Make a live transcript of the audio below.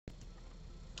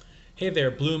Hey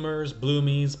there, bloomers,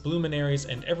 bloomies, bloominaries,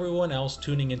 and everyone else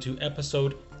tuning into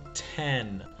episode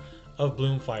 10 of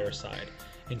Bloom Fireside.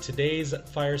 In today's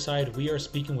Fireside, we are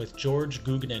speaking with George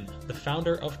Guggenon, the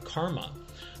founder of Karma.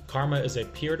 Karma is a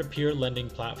peer-to-peer lending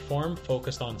platform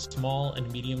focused on small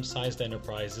and medium-sized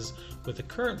enterprises with a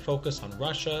current focus on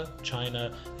Russia,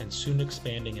 China, and soon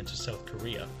expanding into South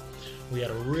Korea. We had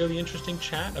a really interesting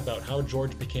chat about how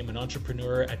George became an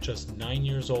entrepreneur at just 9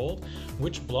 years old,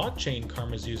 which blockchain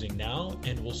Karma is using now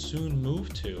and will soon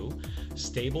move to,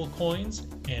 stable coins,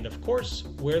 and of course,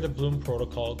 where the Bloom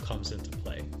protocol comes into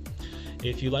play.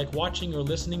 If you like watching or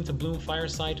listening to Bloom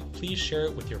Fireside, please share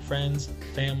it with your friends,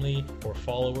 family, or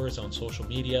followers on social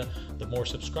media. The more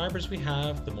subscribers we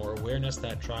have, the more awareness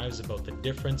that drives about the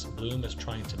difference Bloom is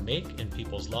trying to make in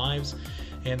people's lives,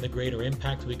 and the greater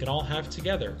impact we can all have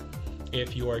together.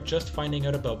 If you are just finding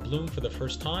out about Bloom for the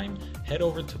first time, head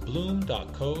over to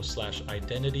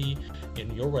bloom.co/identity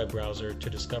in your web browser to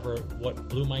discover what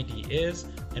Bloom ID is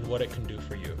and what it can do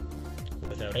for you.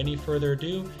 Without any further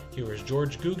ado, here is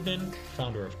George Guggenon,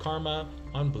 founder of Karma,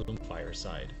 on Bloom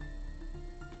Fireside.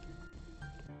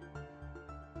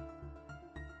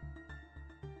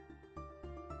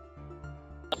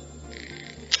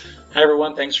 Hi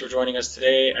everyone, thanks for joining us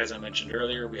today. As I mentioned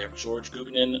earlier, we have George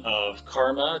Guggenon of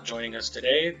Karma joining us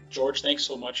today. George, thanks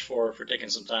so much for taking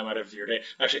some time out of your day,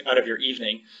 actually out of your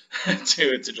evening,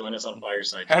 to join us on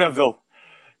Fireside. Hello.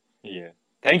 Yeah.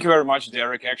 Thank you very much,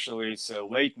 Derek. Actually, it's a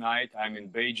late night. I'm in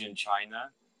Beijing, China,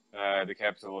 the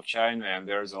capital of China, and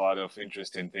there's a lot of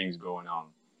interesting things going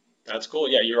on. That's cool.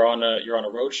 Yeah, you're on a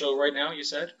road show right now, you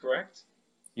said, correct?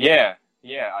 Yeah,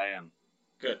 I am.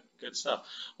 Good stuff.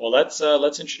 Well, let's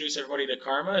introduce everybody to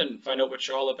Karma and find out what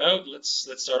you're all about. Let's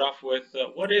start off with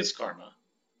what is Karma?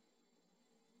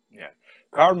 Yeah.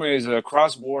 Karma is a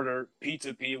cross-border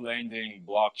P2P lending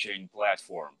blockchain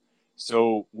platform.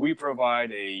 So we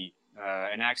provide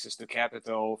an access to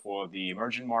capital for the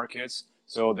emerging markets.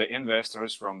 So the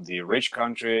investors from the rich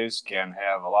countries can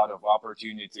have a lot of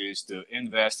opportunities to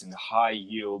invest in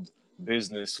high-yield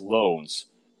business loans.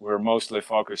 We're mostly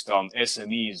focused on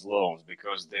SMEs loans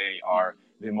because they are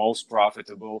the most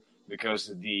profitable, because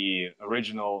the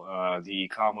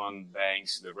common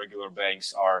banks, the regular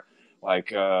banks are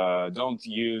don't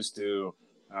use to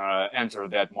enter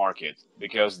that market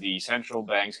because the central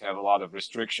banks have a lot of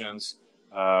restrictions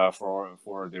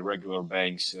for the regular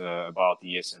banks about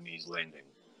the SMEs lending.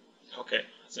 Okay,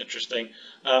 that's interesting.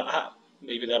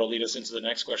 Maybe that'll lead us into the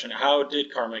next question. How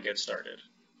did Karma get started?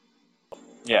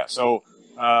 Yeah, so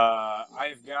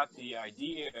I've got the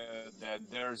idea that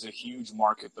there's a huge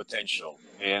market potential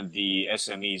in the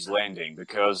SMEs lending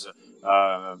because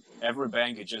every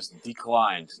bank had just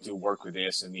declined to work with the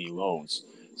SME loans.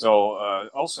 So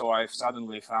also I've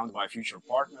suddenly found my future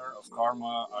partner of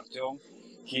Karma, Artyom.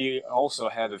 He also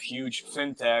had a huge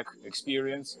fintech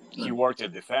experience. He worked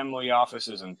at the family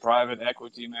offices and private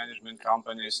equity management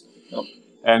companies. Oh.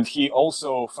 And he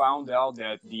also found out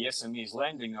that the SMEs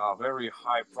lending are very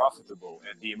high profitable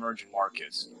at the emerging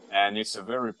markets, and it's a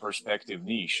very perspective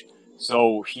niche.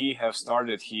 So he have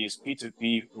started his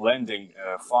P2P lending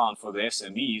fund for the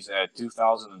SMEs at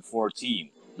 2014,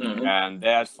 and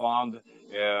that fund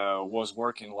was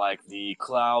working like the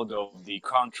cloud of the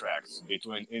contracts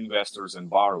between investors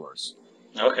and borrowers.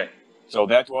 Okay. So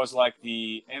that was like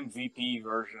the MVP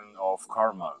version of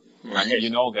Karma. Right. You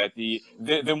know that the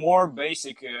more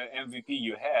basic MVP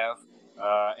you have,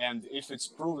 and if it's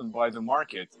proven by the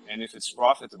market and if it's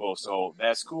profitable, so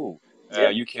that's cool.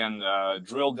 You can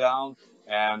drill down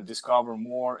and discover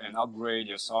more and upgrade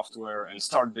your software and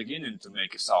start beginning to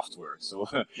make a software. So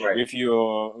Right. if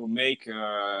you make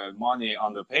money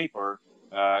on the paper,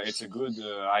 it's a good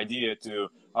idea to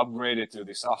upgrade it to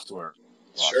the software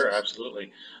process. Sure,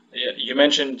 absolutely. Yeah, you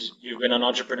mentioned you've been an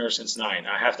entrepreneur since 9.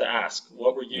 I have to ask,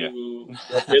 what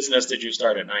business did you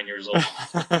start at 9 years old?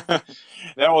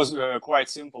 That was quite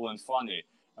simple and funny.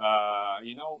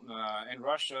 In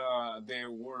Russia, there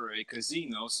were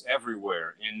casinos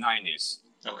everywhere in 90s.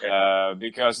 Okay.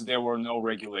 Because there were no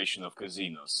regulation of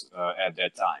casinos at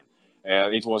that time.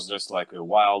 It was just like a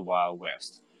wild, wild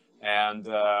west. And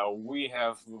we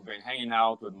have been hanging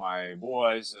out with my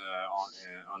boys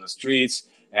on the streets,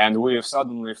 and we have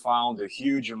suddenly found a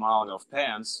huge amount of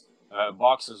pens,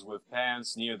 boxes with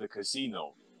pens near the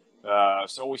casino.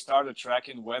 So we started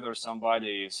tracking whether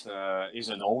somebody is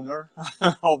an owner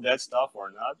of that stuff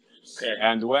or not. Okay.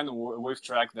 And when we've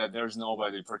tracked that there's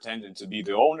nobody pretending to be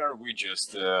the owner, we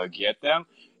just get them.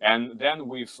 And then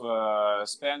we've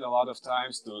spent a lot of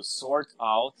times to sort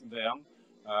out them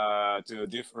to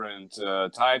different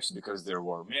types because they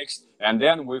were mixed. And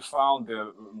then we found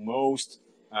the most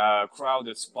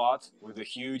crowded spot with a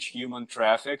huge human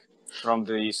traffic from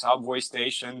the subway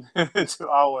station to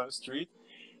our street,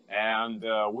 and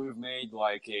we've made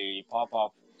like a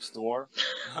pop-up store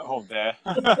of that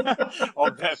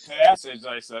of that passage.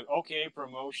 I said, okay,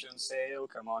 promotion sale,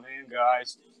 come on in,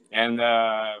 guys. And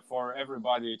for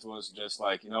everybody, it was just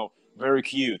like, very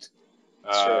cute.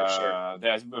 Sure.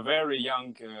 There's very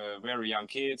young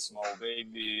kids, small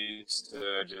babies,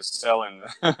 just selling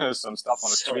some stuff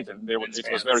on the street, and it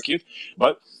was very cute.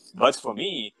 But for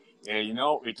me,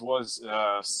 it was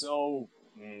so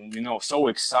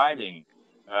exciting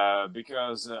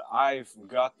because I've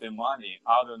got the money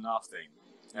out of nothing.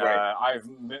 Right. I've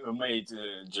made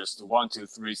just 1, 2,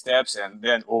 3 steps, and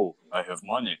then I have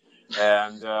money.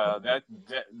 And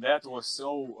that was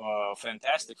so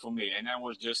fantastic for me, and I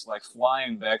was just like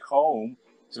flying back home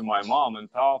to my mom and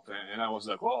pop, and I was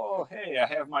like, oh, hey, I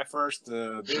have my first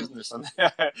business, and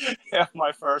I have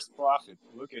my first profit.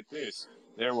 Look at this.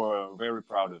 They were very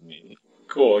proud of me.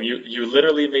 Cool. You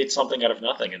literally made something out of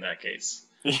nothing in that case.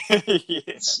 Yeah.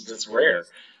 That's rare.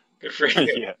 Good for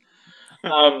you.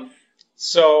 Yeah.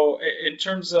 So in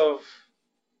terms of,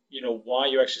 why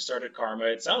you actually started Karma,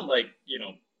 it sounded like,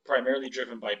 primarily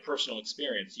driven by personal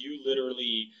experience. You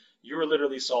were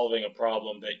literally solving a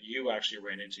problem that you actually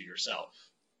ran into yourself.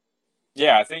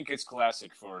 Yeah, I think it's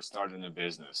classic for starting a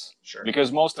business. Sure.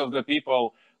 Because most of the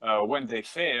people, when they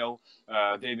fail,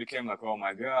 they become like, oh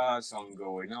my God, something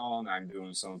going on, I'm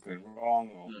doing something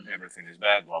wrong, everything is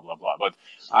bad, blah, blah, blah. But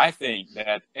I think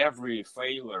that every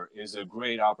failure is a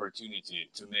great opportunity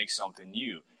to make something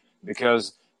new.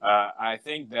 Because I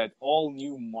think that all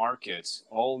new markets,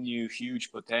 all new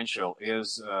huge potential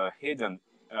is hidden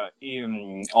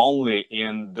only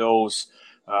in those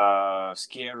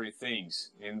scary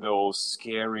things, in those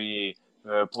scary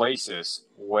places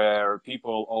where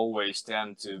people always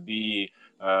tend to be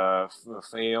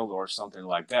failed or something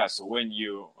like that. So when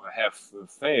you have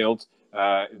failed,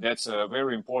 that's a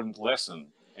very important lesson,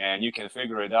 and you can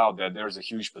figure it out that there's a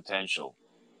huge potential.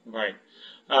 Right.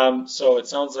 So it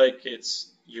sounds like it's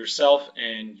yourself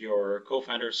and your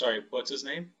co-founder. Sorry, what's his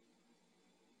name?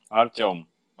 Artyom.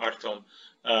 Artem.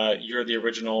 You're the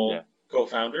original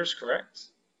co-founders, correct?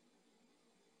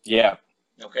 Yeah.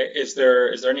 Okay. Is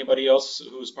there anybody else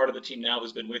who's part of the team now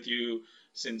who's been with you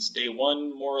since day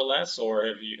one, more or less, or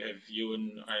have you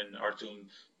and Artem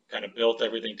kind of built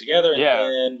everything together and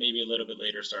then maybe a little bit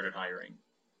later started hiring?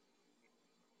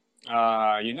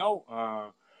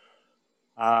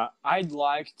 I'd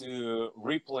like to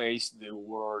replace the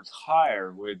word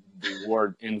hire with the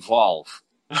word involve.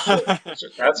 Sure,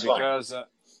 that's fine. Because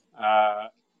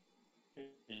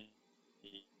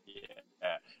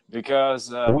because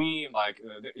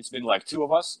it's been like 2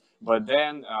 of us, but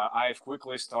then I've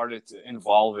quickly started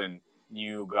involving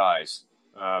new guys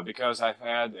because I've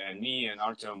had, and me and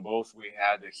Artem both, we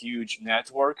had a huge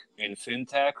network in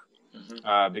fintech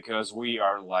because we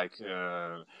are like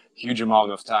a huge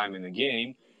amount of time in the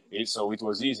game. So it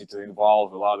was easy to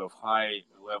involve a lot of high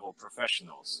level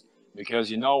professionals because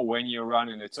when you're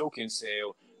running a token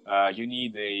sale, you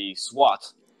need a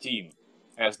SWAT team.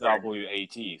 SWAT,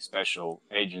 special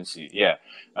agency,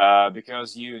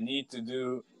 because you need to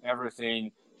do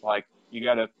everything, like you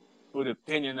gotta put a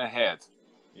pin in the head,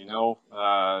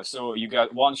 so you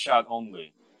got one shot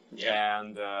only,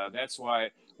 and that's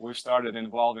why we've started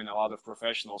involving a lot of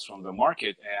professionals from the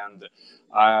market, and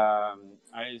I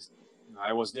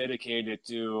was dedicated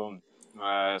to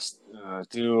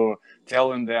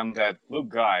telling them that, look,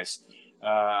 guys,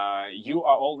 you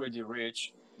are already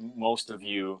rich, most of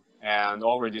you, and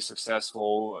already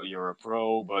successful, you're a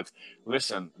pro, but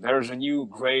listen, there's a new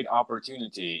great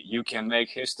opportunity. You can make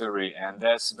history, and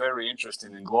that's very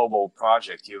interesting in global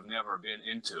project you've never been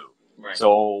into. Right.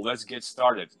 So let's get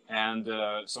started. And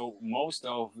so most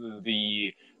of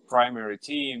the primary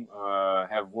team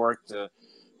have worked,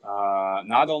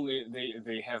 not only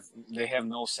they have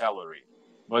no salary,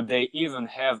 but they even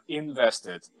have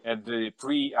invested at the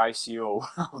pre-ICO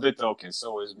of the token.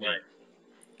 So is me. Right.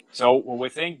 So we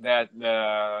think that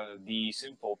the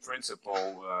simple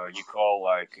principle you call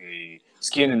like a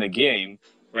skin in the game,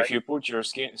 if you put your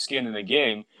skin in the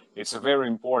game, it's very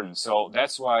important. So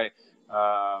that's why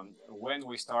when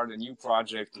we start a new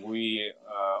project, we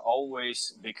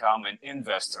always become an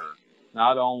investor,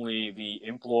 not only the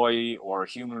employee or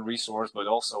human resource, but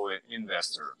also an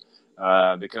investor,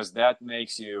 because that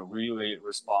makes you really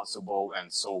responsible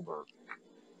and sober.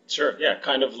 Sure. Yeah.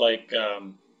 Kind of like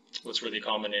what's really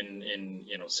common in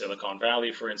Silicon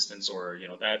Valley, for instance, or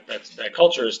that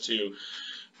culture is to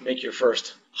make your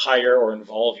first hire or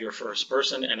involve your first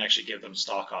person and actually give them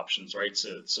stock options, right?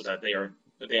 So that they are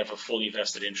they have a fully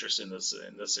vested interest in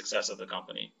the success of the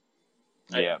company.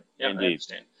 Yeah, indeed. I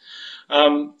understand.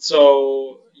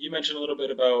 So you mentioned a little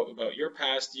bit about your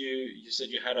past. You said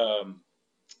you had an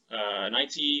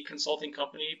IT consulting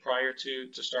company prior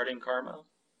to starting Karma.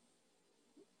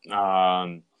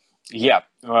 Yeah,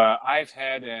 I've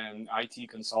had an IT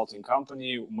consulting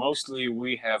company. Mostly,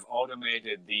 we have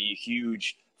automated the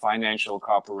huge financial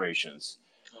corporations.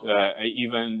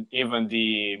 Even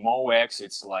the MOEX,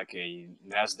 it's like a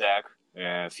Nasdaq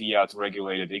fiat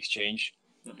regulated exchange,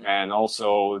 and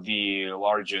also the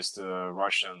largest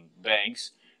Russian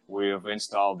banks. We've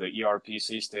installed the ERP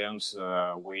systems.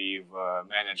 We've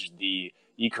managed the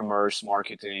e-commerce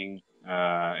marketing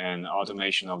and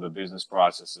automation of the business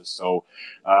processes. So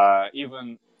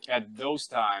even at those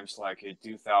times, like in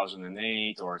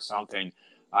 2008 or something,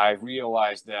 I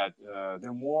realized that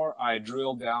the more I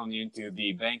drill down into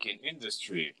the banking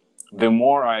industry, the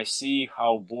more I see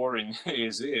how boring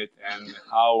is it, and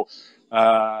how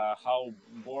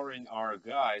boring are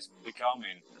guys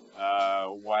becoming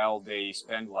while they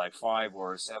spend like 5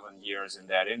 or 7 years in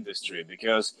that industry,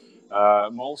 because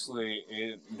mostly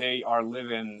they are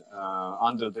living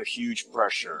under the huge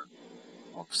pressure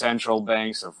of central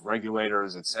banks, of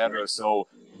regulators, etc. So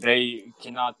they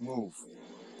cannot move,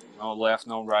 no left,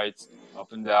 no right,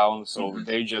 up and down. So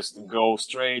they just go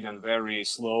straight and very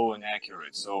slow and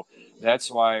accurate. So that's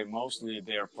why mostly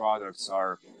their products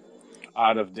are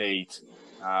out of date.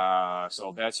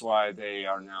 So that's why they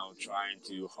are now trying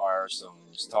to hire some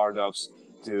startups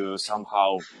to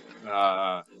somehow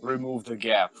remove the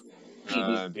gap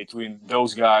between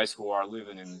those guys who are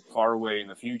living in far away in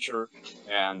the future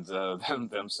and them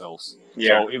themselves.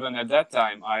 Yeah. So even at that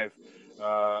time, I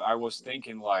was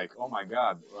thinking like, oh my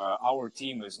God, our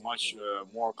team is much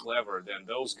more clever than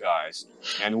those guys,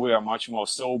 and we are much more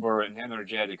sober and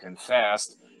energetic and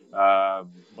fast.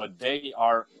 But they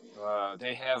are.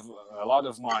 They have a lot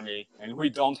of money, and we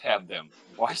don't have them.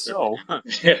 Why so?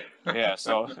 Yeah,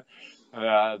 so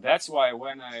that's why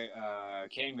when I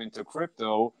came into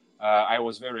crypto, I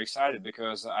was very excited,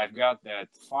 because I've got that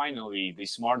finally the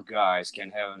smart guys can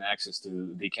have an access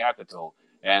to the capital,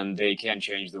 and they can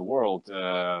change the world,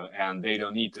 and they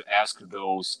don't need to ask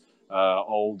those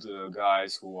old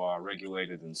guys who are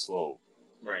regulated and slow.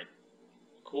 Right.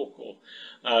 Cool.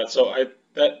 So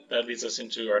that leads us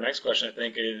into our next question. I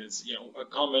think is, a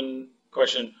common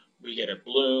question we get at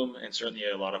Bloom, and certainly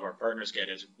a lot of our partners get,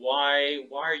 is why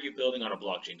are you building on a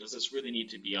blockchain? Does this really need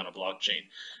to be on a blockchain?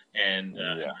 And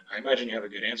I imagine you have a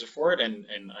good answer for it, and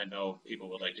I know people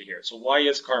would like to hear it. So why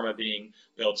is Karma being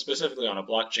built specifically on a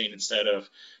blockchain instead of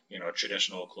a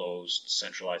traditional closed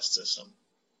centralized system?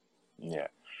 Yeah.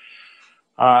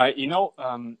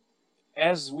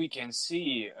 As we can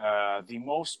see, the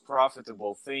most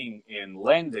profitable thing in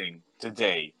lending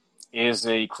today is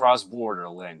a cross-border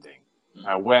lending.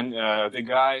 When the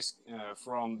guys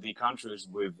from the countries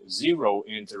with zero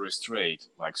interest rate,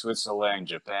 like Switzerland,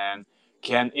 Japan,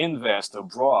 can invest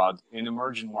abroad in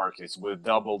emerging markets with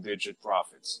double-digit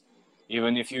profits.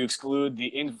 Even if you exclude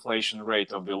the inflation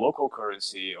rate of the local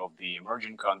currency of the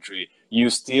emerging country, you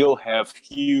still have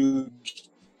huge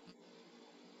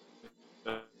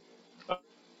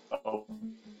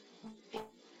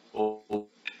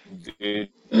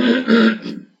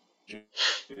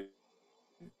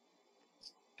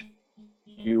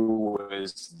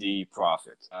USD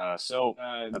profit. So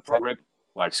the program,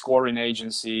 like scoring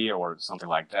agency or something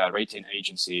like that, rating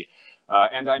agency,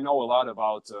 and I know a lot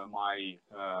about my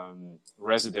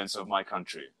residents of my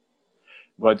country.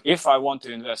 But if I want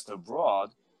to invest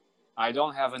abroad, I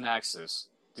don't have an access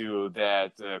to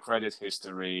that credit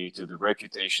history, to the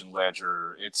reputation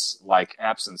ledger. It's like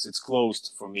absence. It's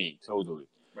closed for me totally.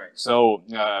 Right. So,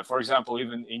 for example,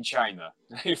 even in China,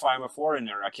 if I'm a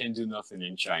foreigner, I can do nothing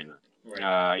in China,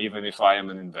 right. Even if I am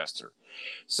an investor.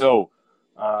 So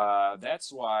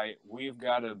that's why we've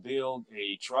got to build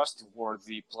a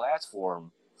trustworthy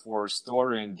platform for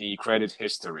storing the credit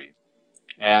history.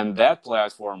 And that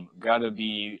platform got to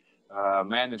be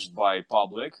managed by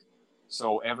public,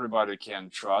 so everybody can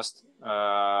trust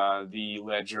the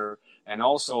ledger. And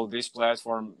also this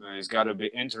platform has got to be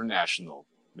international,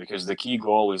 because the key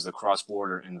goal is the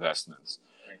cross-border investments.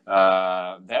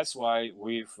 That's why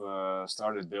we've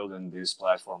started building this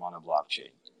platform on a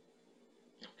blockchain.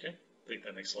 Okay, I think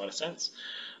that makes a lot of sense.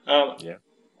 Yeah.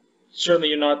 Certainly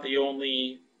you're not the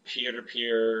only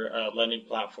peer-to-peer lending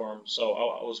platform. So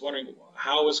I was wondering,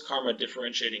 how is Karma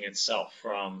differentiating itself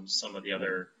from some of the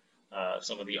other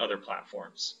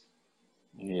platforms?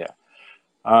 Yeah.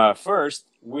 First,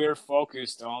 we're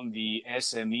focused on the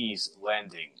SMEs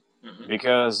lending.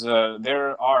 because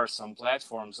there are some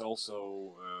platforms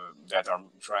also that are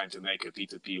trying to make a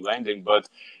P2P lending, but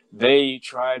they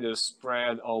try to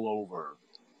spread all over.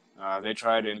 They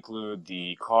try to include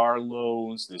the car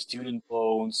loans, the student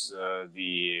loans,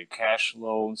 the cash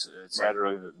loans,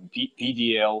 etc.,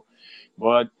 PDL.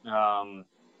 But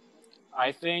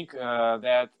I think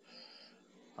that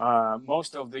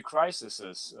most of the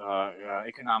crises,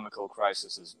 economical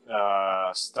crises,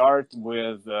 start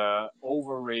with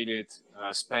overrated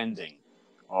spending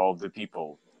of the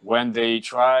people. When they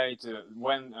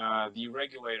when the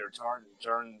regulator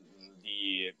turn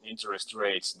the interest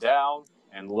rates down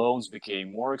and loans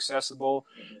became more accessible,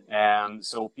 and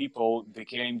so people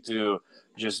became to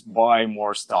just buy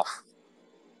more stuff,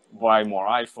 buy more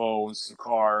iPhones,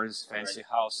 cars, fancy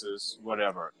houses,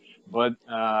 whatever. But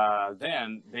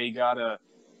then they gotta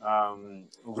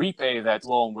repay that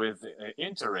loan with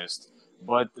interest,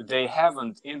 but they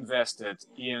haven't invested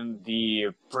in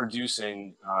the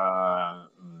producing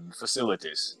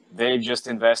facilities. They just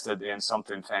invested in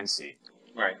something fancy.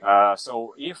 Right.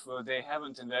 So if they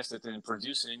haven't invested in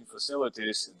producing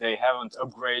facilities, they haven't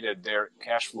upgraded their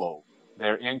cash flow,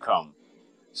 their income.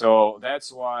 So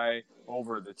that's why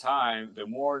over the time, the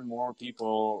more and more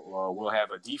people will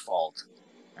have a default.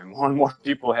 And more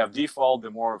people have default,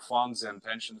 the more funds and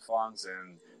pension funds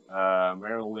and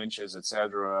Merrill Lynch's,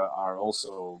 etc., are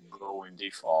also going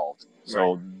default.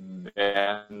 So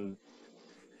then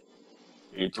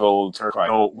it will turn.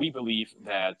 So we believe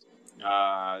that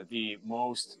the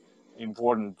most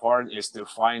important part is to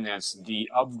finance the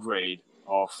upgrade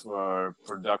of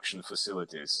production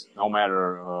facilities, no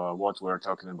matter what we're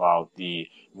talking about, the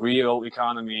real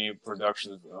economy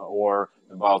production or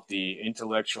about the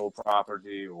intellectual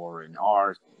property or in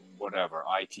art, whatever,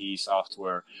 IT,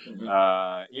 software.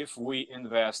 If we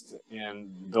invest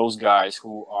in those guys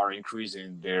who are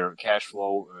increasing their cash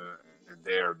flow,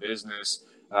 their business,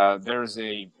 there's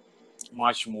a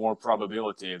much more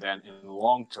probability than in the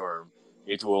long term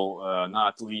it will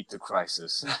not lead to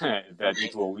crisis, that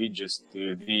it will lead just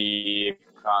to the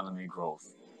economy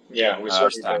growth. Yeah, we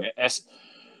certainly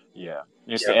do.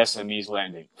 It's the SMEs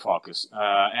lending focus.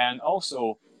 And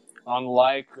also,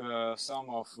 unlike some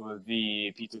of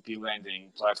the P2P lending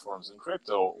platforms in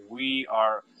crypto, we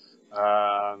are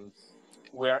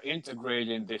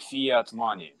integrating the fiat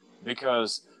money,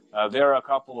 because there are a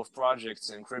couple of projects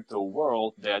in crypto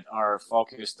world that are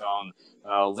focused on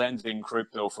lending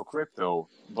crypto for crypto.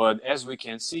 But as we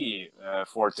can see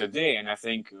for today, and I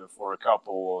think for a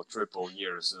couple triple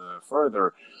years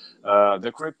further,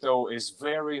 the crypto is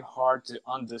very hard to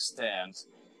understand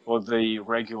for the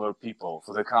regular people,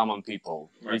 for the common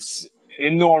people. Right. It's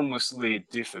enormously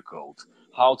difficult.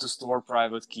 How to store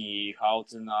private key, how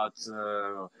to not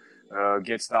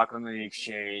get stuck on the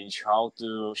exchange, how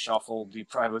to shuffle the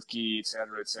private key,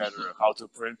 etc., how to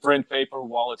print paper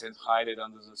wallet and hide it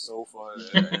under the sofa,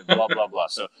 and blah blah blah.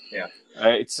 So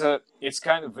it's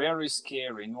kind of very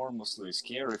scary, enormously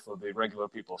scary for the regular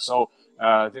people. So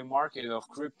the market of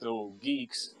crypto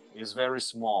geeks is very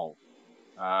small.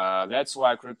 That's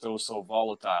why crypto is so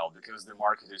volatile, because the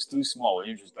market is too small,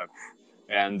 and just like,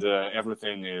 and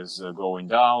everything is going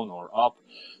down or up.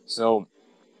 So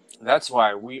that's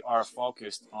why we are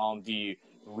focused on the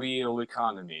real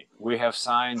economy. We have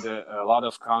signed a lot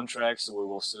of contracts. We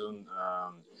will soon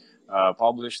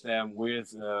publish them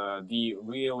with the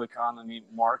real economy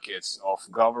markets of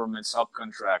government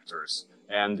subcontractors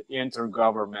and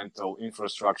intergovernmental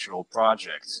infrastructural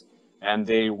projects. And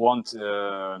they want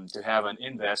to have an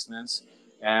investments,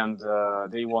 and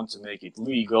they want to make it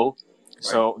legal. Right.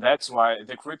 So that's why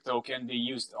the crypto can be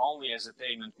used only as a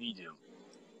payment medium.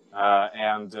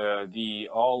 And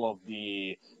all of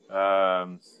the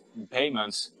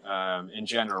payments in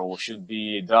general should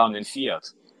be done in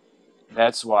fiat.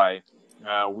 That's why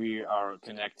we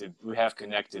have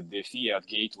connected the fiat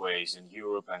gateways in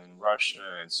Europe and in Russia,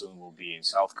 and soon will be in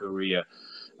South Korea,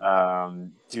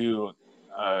 to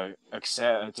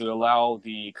allow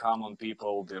the common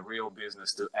people, the real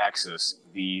business, to access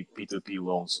the P2P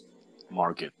loans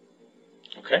market.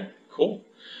 Okay, cool.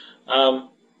 The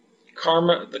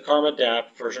Karma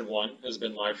dApp version 1 has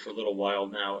been live for a little while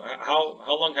now. How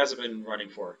long has it been running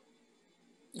for?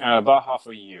 About half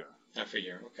a year. Half a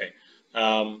year, okay.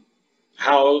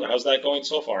 How's that going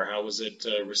so far? How was it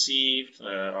received?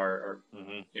 I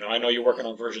know you're working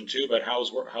on version 2, but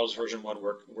how's version 1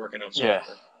 working out so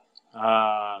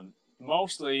far?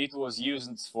 Mostly it was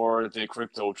used for the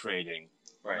crypto trading.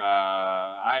 Right.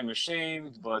 I'm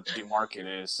ashamed, but the market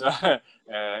is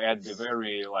at the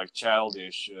very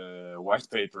childish white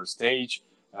paper stage.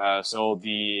 So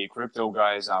the crypto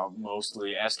guys are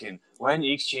mostly asking when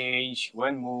exchange,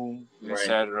 when Moon, Right.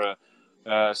 etc.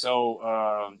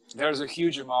 There's a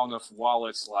huge amount of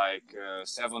wallets, like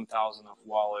 7,000 of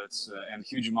wallets, and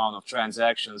huge amount of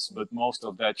transactions, but most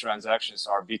of that transactions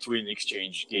are between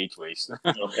exchange gateways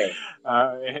Okay.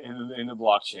 in the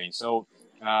blockchain. So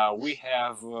we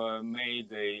have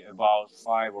made about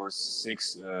 5 or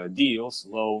 6 deals,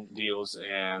 loan deals,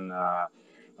 and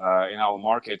in our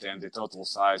market, and the total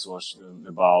size was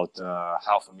about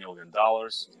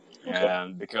 $500,000. Okay.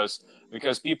 And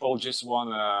because people just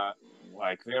want to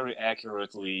like very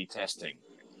accurately testing.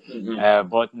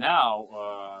 But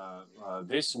now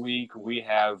this week we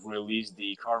have released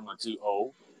the Karma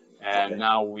 2.0, and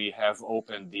now we have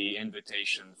opened the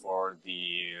invitation for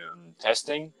the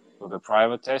testing, for the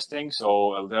private testing.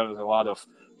 So there's a lot of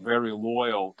very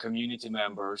loyal community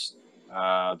members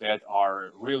that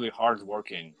are really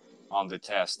hardworking on the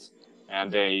test,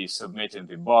 and they submitted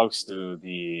the bugs to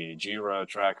the Jira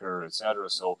tracker, etc.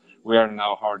 So we are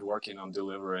now hard working on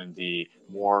delivering the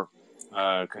more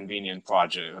convenient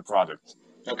product.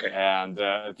 Okay. And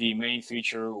the main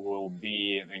feature will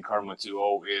be in Karma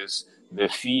 2.0 is the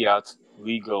fiat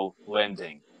legal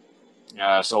lending.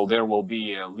 So there will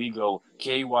be legal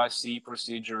KYC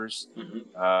procedures,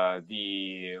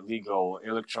 the legal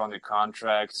electronic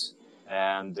contracts,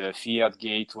 and the fiat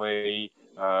gateway.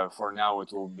 For now,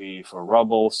 it will be for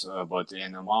rubles, but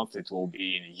in a month it will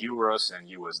be in euros and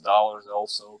US dollars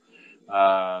also.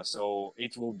 So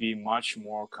it will be much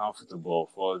more comfortable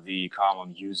for the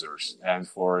common users and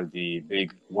for the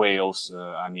big whales.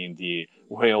 I mean, the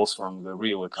whales from the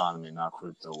real economy, not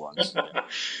crypto ones.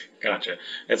 Gotcha.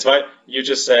 It's why you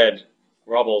just said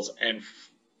rubles, and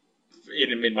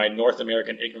in my North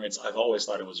American ignorance, I've always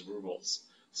thought it was rubles.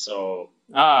 So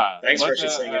thanks for actually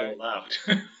saying it out loud.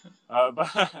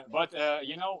 But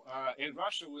in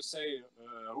Russia we say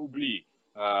rubli.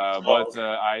 I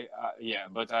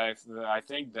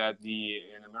think that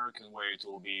in American way it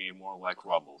will be more like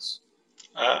rubles.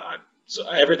 So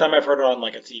every time I've heard it on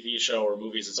like a TV show or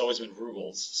movies, it's always been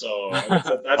rubles. So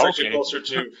that's actually closer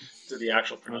to the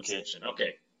actual pronunciation.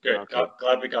 Okay, good. Okay.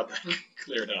 Glad we got that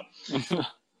cleared up.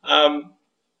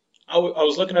 I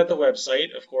was looking at the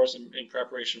website, of course, in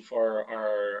preparation for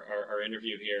our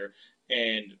interview here,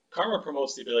 and Karma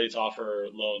promotes the ability to offer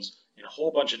loans in a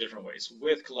whole bunch of different ways,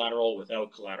 with collateral,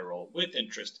 without collateral, with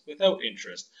interest, without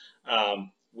interest,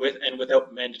 with and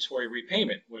without mandatory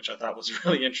repayment, which I thought was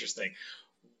really interesting.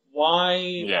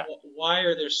 Why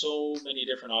are there so many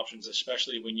different options,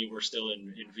 especially when you were still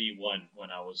in V1 when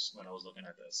I was looking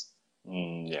at this?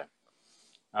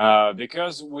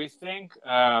 Because we think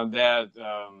that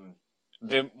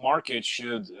the market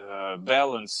should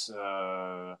balance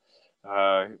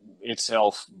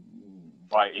itself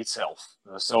by itself.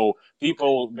 So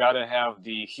people gotta have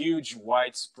the huge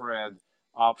widespread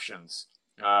options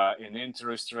in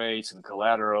interest rates and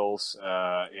collaterals,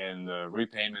 in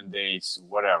repayment dates,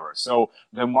 whatever. So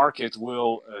the market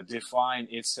will define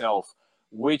itself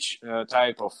which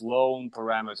type of loan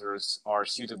parameters are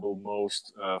suitable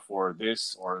most for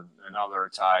this or another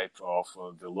type of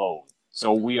the loan.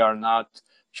 So we are not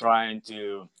trying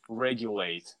to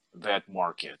regulate that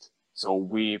market. So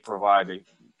we provide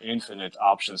infinite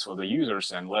options for the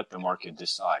users and let the market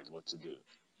decide what to do.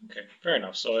 Okay, fair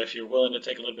enough. So if you're willing to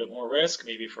take a little bit more risk,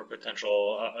 maybe for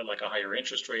potential like a higher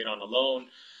interest rate on a loan,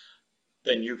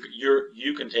 then you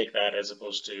can take that as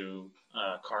opposed to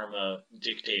Karma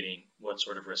dictating what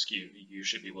sort of risk you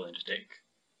should be willing to take.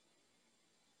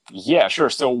 Yeah, sure.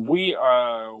 So we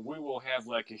will have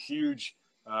like a huge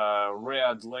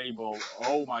red label.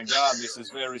 Oh my God, this is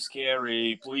very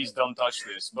scary. Please don't touch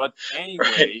this. But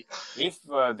anyway, if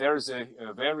there's a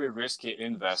very risky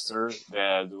investor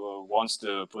that wants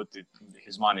to put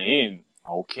his money in,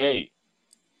 okay.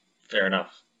 Fair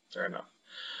enough.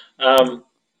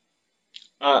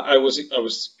 I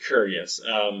was curious,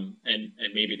 and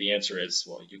maybe the answer is,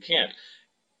 well, you can't.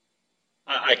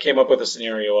 I came up with a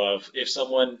scenario of if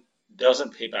someone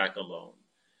doesn't pay back a loan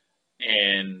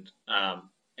and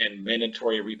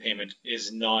mandatory repayment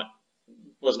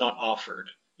was not offered,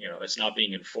 it's not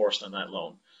being enforced on that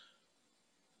loan.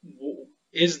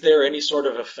 Is there any sort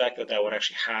of effect that would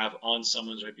actually have on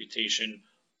someone's reputation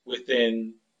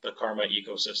within the Karma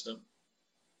ecosystem?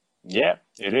 Yeah,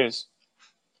 it is.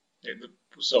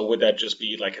 So would that just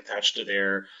be like attached to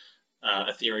their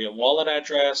Ethereum wallet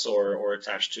address, or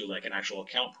attached to like an actual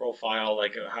account profile?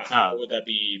 Like how would that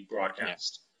be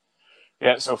broadcast?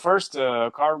 Yeah. So first,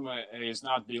 Karma is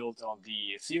not built on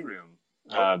the Ethereum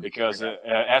Because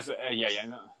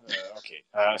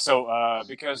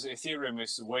because Ethereum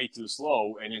is way too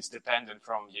slow and it's dependent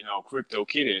from crypto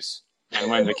kitties, and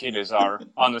when the kitties are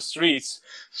on the streets,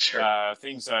 Sure.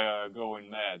 things are going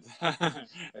mad,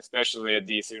 especially at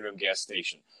the Ethereum gas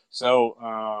station.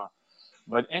 So,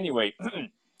 but anyway.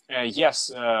 Yes,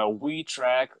 we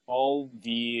track all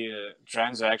the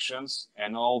transactions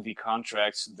and all the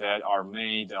contracts that are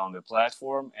made on the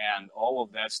platform, and all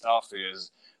of that stuff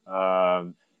is uh,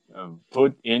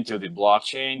 put into the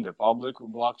blockchain, the public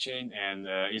blockchain, and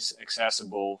it's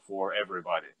accessible for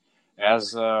everybody.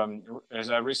 As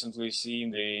I recently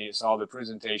saw the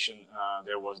presentation,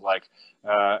 there was like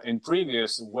in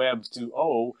previous Web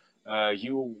 2.0,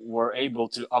 you were able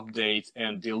to update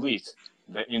and delete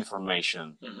the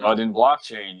information, but in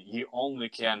blockchain you only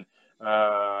can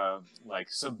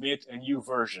submit a new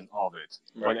version of it,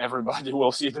 but everybody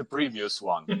will see the previous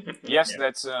one. Yes,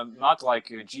 that's not like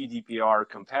GDPR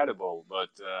compatible, but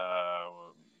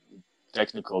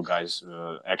technical guys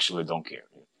actually don't care.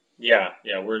 Yeah,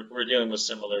 we're dealing with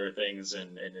similar things,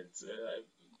 and it's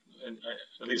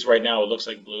at least right now it looks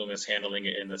like Bloom is handling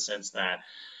it in the sense that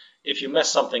if you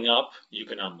mess something up, you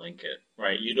can unlink it,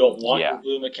 right? You don't want your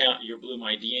Bloom account, your Bloom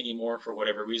ID anymore for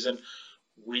whatever reason.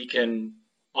 We can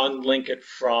unlink it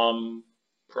from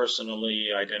personally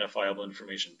identifiable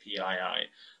information, PII.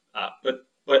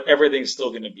 But everything's still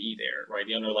going to be there, right?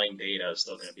 The underlying data is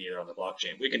still going to be there on the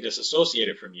blockchain. We can disassociate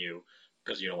it from you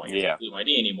because you don't want your Bloom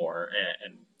ID anymore,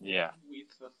 and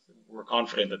we're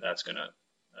confident that that's gonna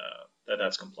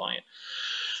that's compliant.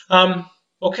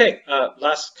 Okay,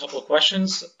 last couple of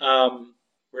questions.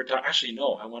 Actually,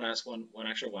 no, I want to ask one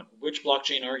extra one. Which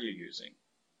blockchain are you using?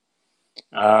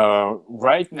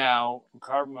 Right now,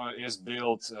 Karma is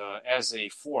built as a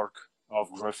fork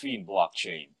of Graphene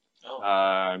blockchain.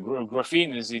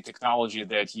 Graphene is the technology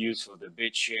that's used for the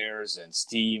BitShares and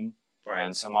Steem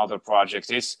and some other projects.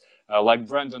 It's like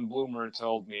Brendan Bloomer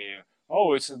told me,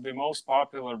 it's the most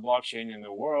popular blockchain in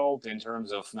the world in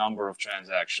terms of number of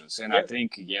transactions. And I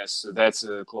think, yes, that's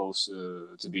close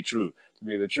to be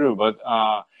the truth. But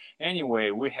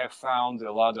anyway, we have found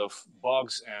a lot of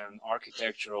bugs and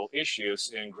architectural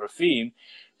issues in Graphene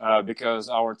because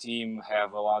our team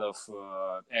have a lot of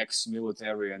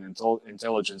ex-military and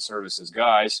intelligence services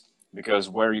guys, because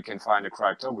where you can find a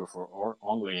cryptographer or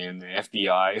only in the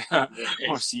FBI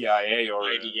or CIA or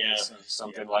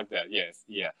something like that. Yes,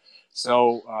 yeah.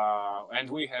 So, and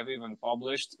we have even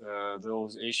published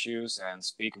those issues and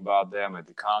speak about them at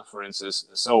the conferences.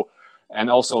 So, and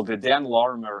also the Dan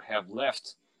Larimer have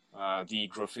left the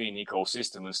Graphene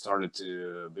ecosystem and started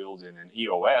to build in an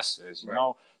EOS, as you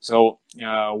know. So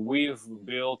we've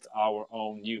built our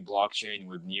own new blockchain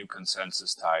with new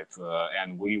consensus type,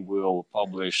 and we will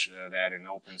publish that in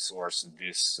open source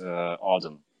this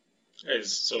autumn.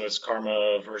 Is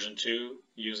Karma version 2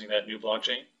 using that new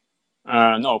blockchain?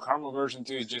 No, Karma version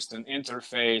 2 is just an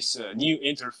interface, new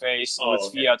interface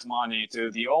with fiat money to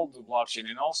the old blockchain.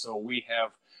 And also we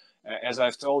have, as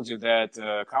I've told you,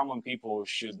 that common people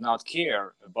should not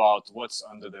care about what's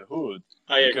under the hood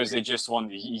because they just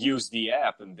want to use the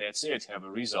app and that's it, have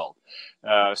a result.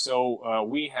 So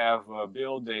we have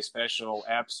built a special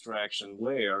abstraction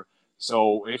layer.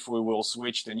 So if we will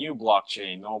switch the new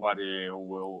blockchain, nobody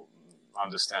will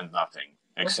understand nothing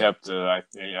except I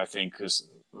think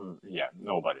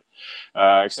nobody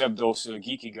except those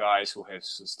geeky guys who have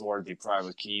stored the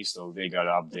private keys, so they gotta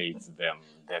update them.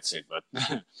 That's it. But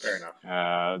fair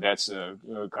enough. That's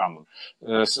common.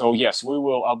 So yes, we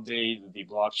will update the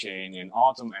blockchain in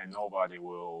autumn, and nobody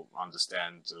will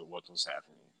understand what was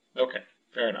happening. Okay,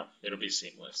 fair enough. It'll be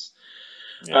seamless.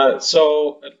 Yeah.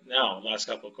 So now, last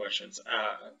couple of questions.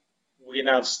 We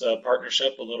announced a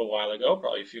partnership a little while ago,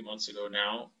 probably a few months ago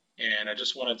now. And I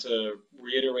just wanted to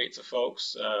reiterate to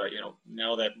folks,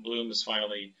 now that Bloom is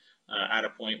finally at a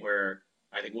point where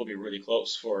I think we'll be really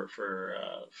close for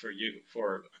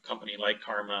a company like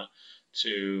Karma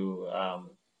to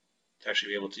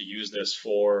actually be able to use this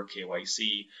for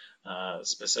KYC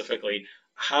specifically.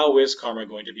 How is Karma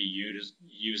going to be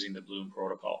using the Bloom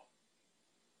protocol?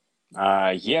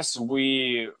 Yes,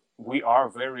 we are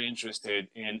very interested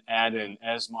in adding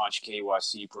as much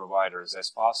KYC providers as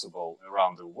possible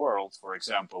around the world. For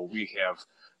example, we have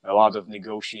a lot of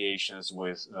negotiations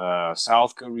with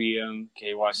South Korean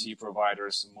KYC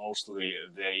providers. Mostly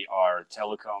they are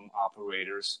telecom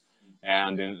operators.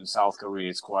 And in South Korea,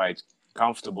 it's quite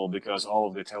comfortable because all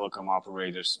of the telecom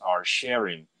operators are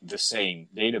sharing the same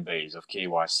database of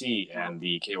KYC. And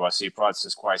the KYC process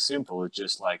is quite simple. It's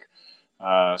just like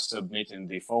submitting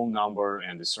the phone number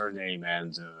and the surname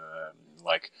and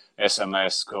like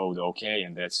SMS code,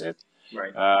 and that's it.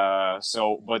 Right.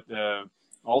 But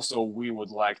also we would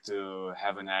like to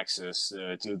have an access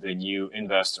to the new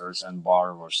investors and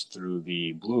borrowers through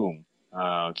the Bloom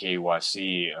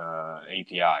KYC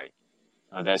API.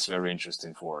 That's very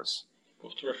interesting for us.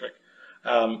 Well, terrific.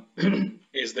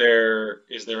 Is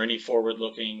there any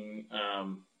forward-looking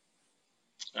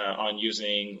on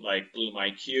using like Bloom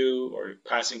IQ or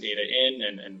passing data in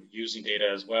and using data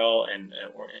as well, and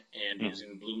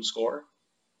using Bloom Score?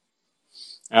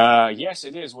 Yes,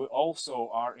 it is. We also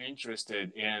are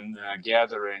interested in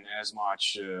gathering as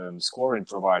much scoring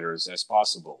providers as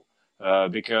possible,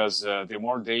 because the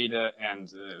more data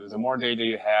the more data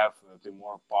you have, the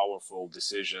more powerful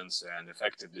decisions and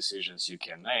effective decisions you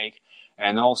can make.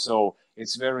 And also,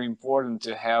 it's very important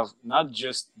to have not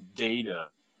just data,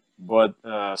 but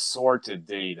sorted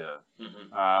data,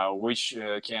 which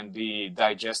can be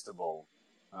digestible.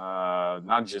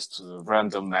 Not just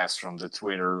random mess from the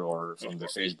Twitter or from the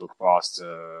Facebook post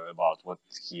about what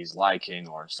he's liking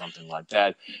or something like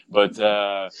that, but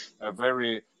a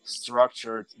very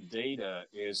structured data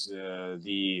is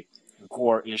the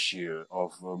core issue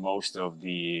of most of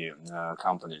the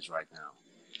companies right now.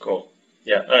 Cool.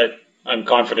 Yeah, I'm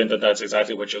confident that that's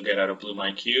exactly what you'll get out of Bloom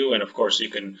IQ, and of course you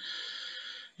can.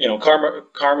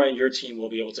 Karma and your team will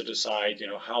be able to decide,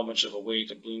 how much of a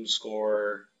weight a Bloom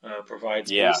score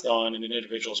provides based on an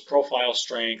individual's profile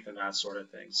strength and that sort of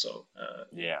thing. So,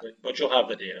 but you'll have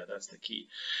the data. That's the key.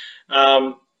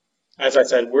 As I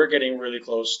said, we're getting really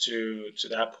close to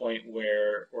that point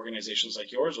where organizations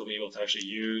like yours will be able to actually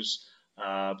use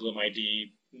Bloom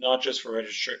ID, not just for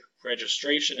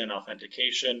registration and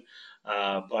authentication,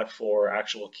 but for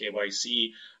actual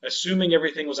KYC. Assuming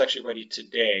everything was actually ready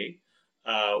today,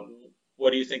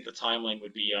 what do you think the timeline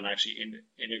would be on actually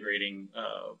integrating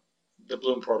the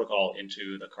Bloom protocol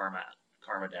into the Karma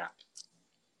DApp?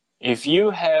 If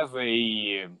you have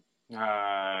a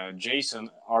JSON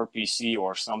RPC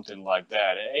or something like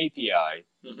that, API,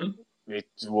 it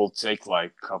will take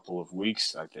like a couple of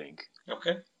weeks, I think.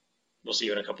 Okay. We'll see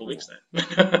you in a couple of weeks then.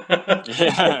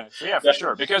 Yeah, for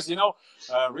sure. Because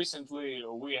recently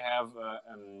we have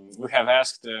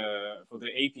asked for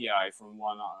the API from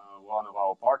one of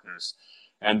our partners,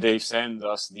 and they send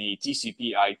us the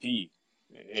TCP/IP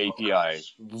API,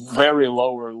 very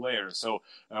lower layer. So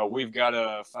we've got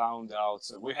to find out.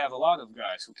 So we have a lot of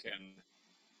guys who can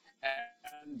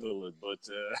handle it, but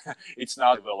it's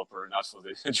not a developer, not for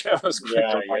the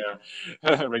JavaScript or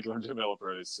Python regular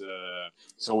developer. It's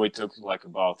so it took like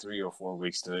about 3 or 4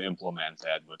 weeks to implement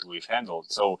that, but we've handled.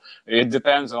 So it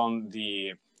depends on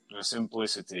the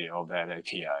simplicity of that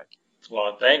API.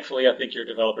 Well, thankfully, I think your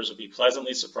developers will be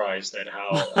pleasantly surprised at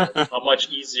how much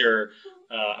easier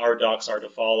our docs are to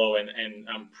follow, and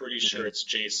I'm pretty sure it's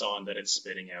JSON that it's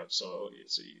spitting out. So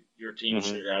your team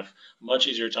should have much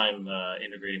easier time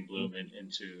integrating Bloom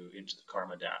into the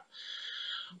Karma DApp.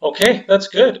 Okay, that's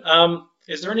good.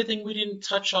 Is there anything we didn't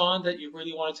touch on that you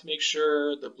really wanted to make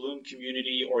sure the Bloom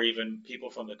community, or even people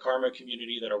from the Karma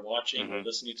community that are watching or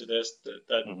listening to this,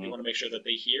 that you want to make sure that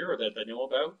they hear or that they know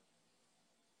about?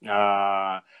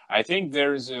 I think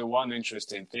there's one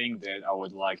interesting thing that I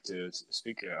would like to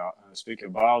speak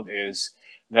about is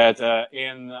that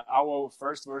in our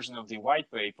first version of the white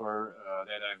paper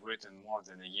that I've written more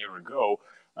than a year ago,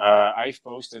 I've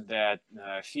posted that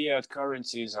fiat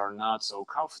currencies are not so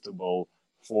comfortable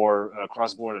for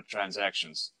cross-border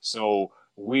transactions. So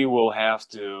we will have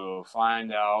to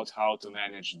find out how to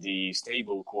manage the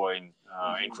stablecoin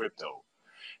in crypto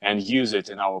and use it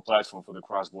in our platform for the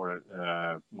cross-border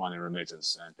money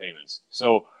remittance and payments.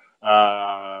 So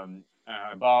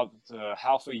about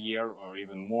half a year, or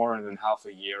even more than half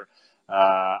a year,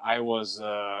 I was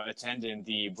attending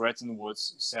the Bretton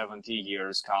Woods 70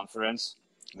 Years Conference.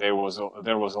 There was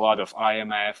a lot of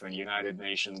IMF and United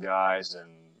Nations guys and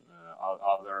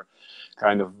other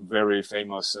kind of very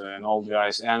famous and old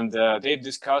guys, and they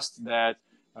discussed that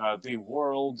the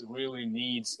world really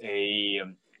needs a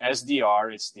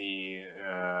SDR. It's the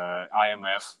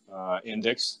IMF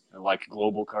index, like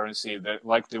global currency. That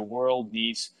like the world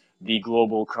needs the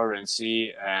global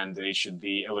currency, and it should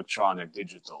be electronic,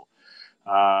 digital.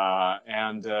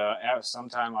 And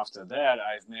sometime after that,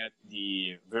 I've met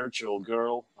the virtual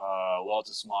girl,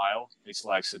 Lotus Smile. It's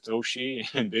like Satoshi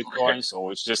in Bitcoin,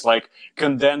 so it's just like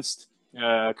condensed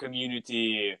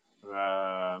community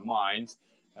mind.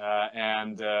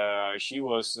 And she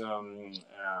was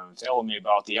telling me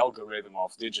about the algorithm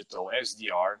of digital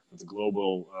SDR, the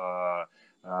global,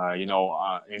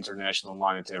 International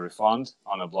Monetary Fund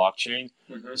on a blockchain.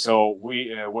 So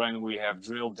when we have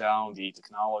drilled down the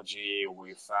technology,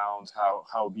 we found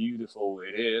how beautiful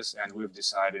it is, and we've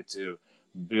decided to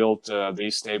built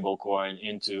this stablecoin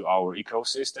into our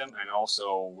ecosystem, and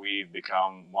also we've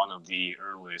become one of the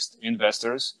earliest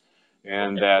investors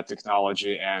in that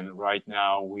technology. And right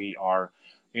now we are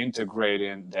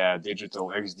integrating that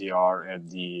digital XDR at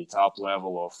the top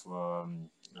level of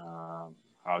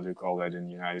how do you call that in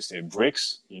the United States?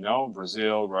 BRICS,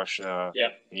 Brazil, Russia,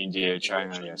 India,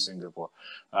 China, Singapore,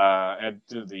 at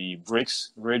the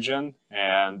BRICS region.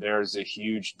 And there's a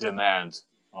huge demand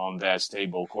on that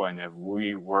stable coin. And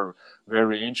we were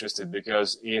very interested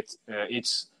because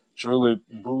it's truly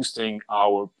boosting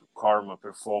our Karma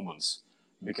performance,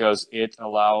 because it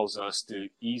allows us to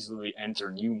easily enter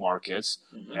new markets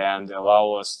and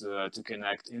allow us to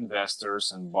connect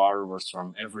investors and borrowers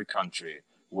from every country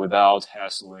without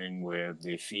hassling with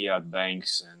the fiat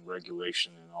banks and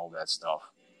regulation and all that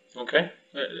stuff. Okay.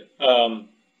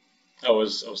 I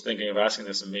was thinking of asking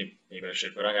this, and maybe I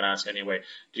should, but I'm going to ask anyway.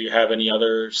 Do you have any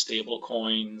other stable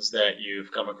coins that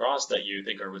you've come across that you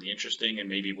think are really interesting and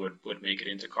maybe would make it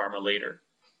into Karma later?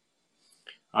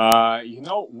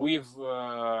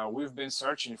 We've been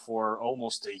searching for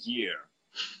almost a year,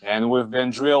 and we've been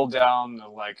drilled down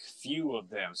like few of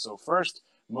them. So first,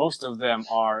 most of them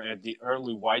are at the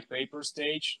early white paper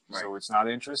stage, so it's not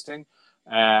interesting.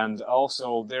 And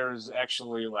also there's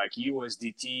actually like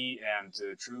USDT and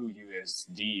True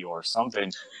USD or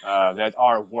something that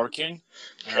are working.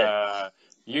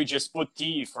 You just put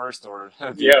T first or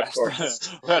the of course.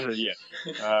 letter,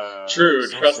 True,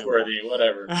 so trustworthy, simple.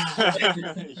 Whatever.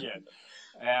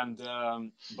 And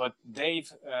but they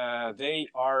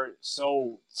are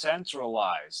so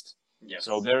centralized. Yes.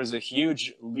 So there's a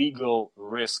huge legal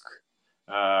risk.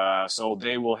 So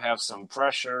they will have some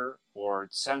pressure or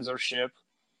censorship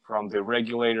from the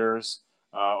regulators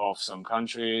of some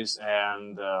countries,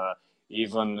 and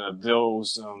even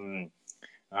those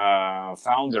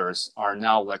founders are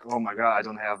now like, oh my God, I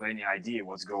don't have any idea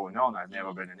what's going on. I've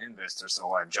never been an investor,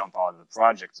 so I jump out of the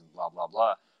project and blah, blah,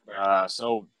 blah. Right.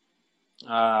 So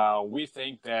we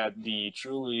think that the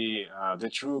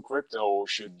true crypto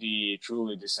should be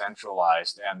truly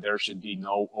decentralized, and there should be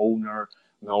no owner,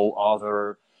 no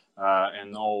other,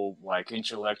 and no like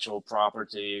intellectual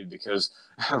property, because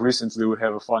recently we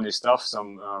have a funny stuff.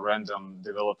 Some random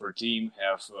developer team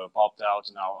have popped out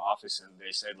in our office, and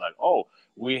they said like, oh,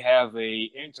 we have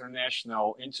a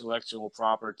international intellectual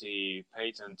property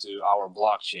patent to our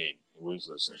blockchain. We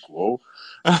was like, whoa,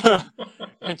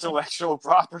 intellectual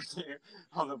property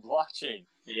on the blockchain.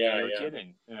 You're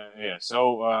kidding.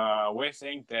 So we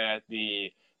think that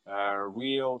the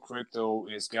real crypto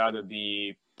is gotta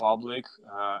be public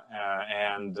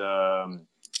and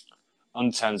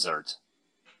uncensored.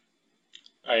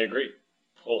 I agree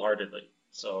wholeheartedly.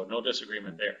 So no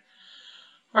disagreement there.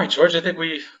 All right, George, I think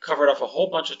we covered off a whole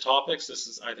bunch of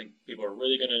topics. I think people are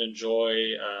really going to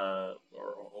enjoy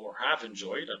or have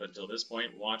enjoyed up until this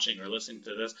point, watching or listening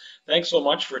to this. Thanks so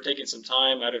much for taking some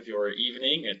time out of your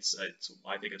evening.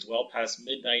 I think it's well past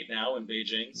midnight now in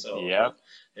Beijing. So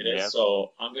it is. Yeah.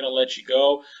 So I'm going to let you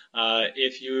go.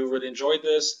 If you really enjoyed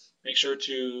this, make sure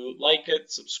to like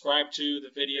it, subscribe to the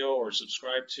video, or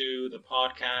subscribe to the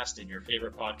podcast in your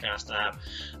favorite podcast app.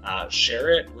 Share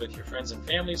it with your friends and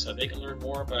family so they can learn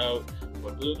more about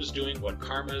what Bloom is doing, what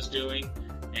Karma is doing.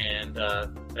 And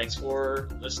thanks for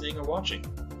listening or watching.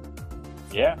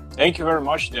 Yeah. Thank you very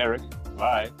much, Derek.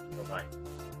 Bye. Bye-bye.